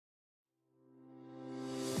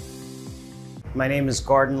My name is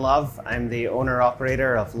Gordon Love. I'm the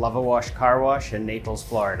owner-operator of Luv-A-Wash Carwash in Naples,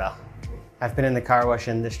 Florida. I've been in the car wash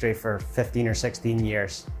industry for 15 or 16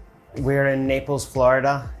 years. We're in Naples,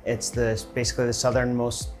 Florida. It's basically the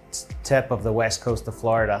southernmost tip of the west coast of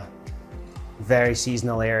Florida. Very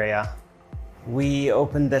seasonal area. We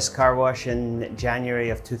opened this car wash in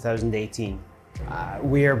January of 2018.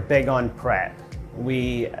 We are big on prep.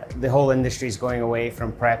 The whole industry is going away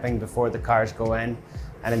from prepping before the cars go in.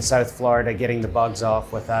 And in South Florida, getting the bugs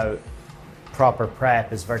off without proper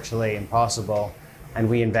prep is virtually impossible. And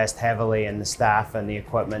we invest heavily in the staff and the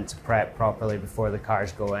equipment to prep properly before the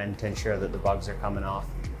cars go in to ensure that the bugs are coming off.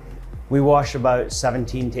 We wash about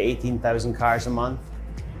 17 to 18,000 cars a month.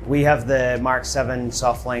 We have the Mark VII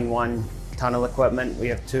Softline 1 tunnel equipment. We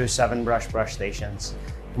have two 7-brush brush stations.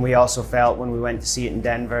 And we also felt when we went to see it in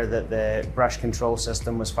Denver that the brush control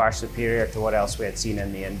system was far superior to what else we had seen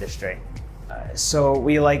in the industry. So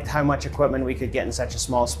we liked how much equipment we could get in such a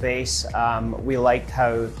small space. We liked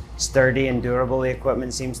how sturdy and durable the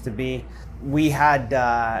equipment seems to be. We had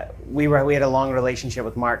a long relationship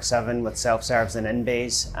with Mark VII with self-serves and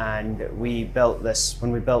in-bays, and when we built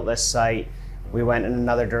this site, we went in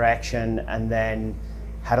another direction and then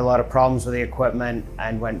had a lot of problems with the equipment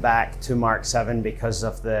and went back to Mark VII because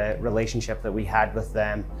of the relationship that we had with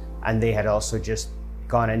them, and they had also just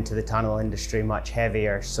gone into the tunnel industry much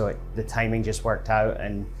heavier, so the timing just worked out,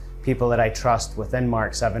 and people that I trust within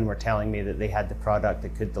Mark VII were telling me that they had the product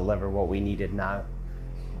that could deliver what we needed now.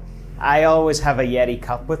 I always have a Yeti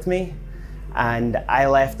cup with me, and I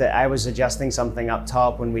left it. I was adjusting something up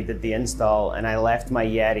top when we did the install, and I left my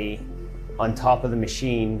Yeti on top of the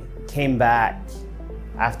machine, came back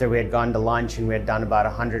after we had gone to lunch and we had done about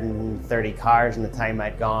 130 cars in the time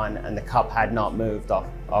I'd gone, and the cup had not moved off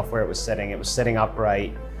where it was sitting. It was sitting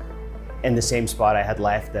upright in the same spot I had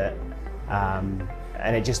left it. And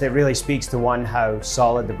it really speaks to, one, how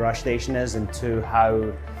solid the brush station is, and two,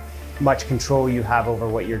 how much control you have over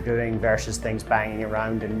what you're doing versus things banging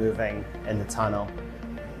around and moving in the tunnel.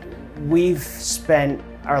 We've spent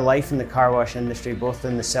our life in the car wash industry, both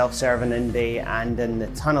in the self-serve and in-bay and in the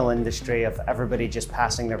tunnel industry, of everybody just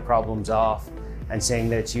passing their problems off and saying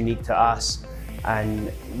that it's unique to us.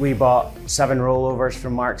 And we bought 7 rollovers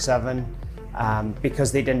from Mark VII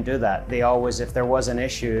because they didn't do that. They always, if there was an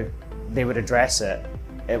issue, they would address it.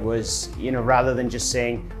 It was, rather than just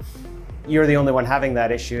saying, you're the only one having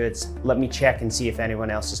that issue, it's let me check and see if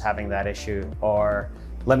anyone else is having that issue, or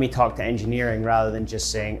let me talk to engineering, rather than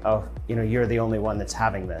just saying, oh, you're the only one that's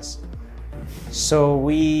having this. So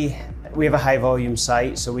we have a high volume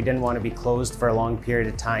site, so we didn't want to be closed for a long period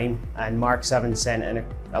of time. And Mark VII sent in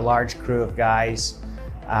a large crew of guys.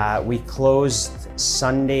 We closed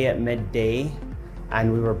Sunday at midday,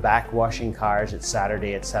 and we were back washing cars at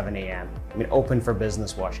Saturday at 7 a.m. Open for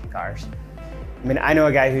business washing cars. I know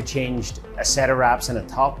a guy who changed a set of wraps and a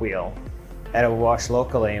top wheel at a wash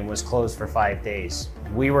locally and was closed for 5 days.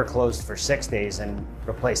 We were closed for 6 days and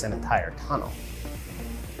replaced an entire tunnel.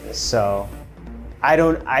 So I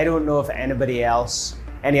don't know if anybody else,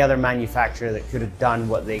 any other manufacturer that could have done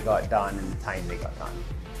what they got done in the time they got done.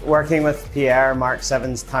 Working with Pierre, Mark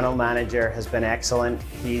VII's tunnel manager, has been excellent.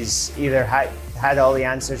 He's either had all the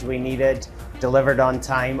answers we needed, delivered on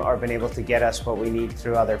time, or been able to get us what we need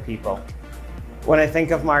through other people. When I think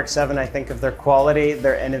of Mark VII, I think of their quality,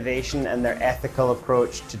 their innovation, and their ethical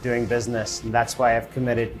approach to doing business. And that's why I've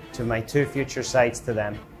committed to my 2 future sites to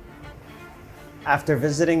them. After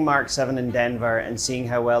visiting Mark VII in Denver and seeing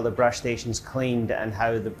how well the brush station's cleaned and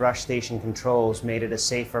how the brush station controls made it a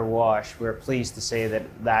safer wash, we're pleased to say that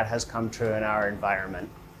that has come true in our environment.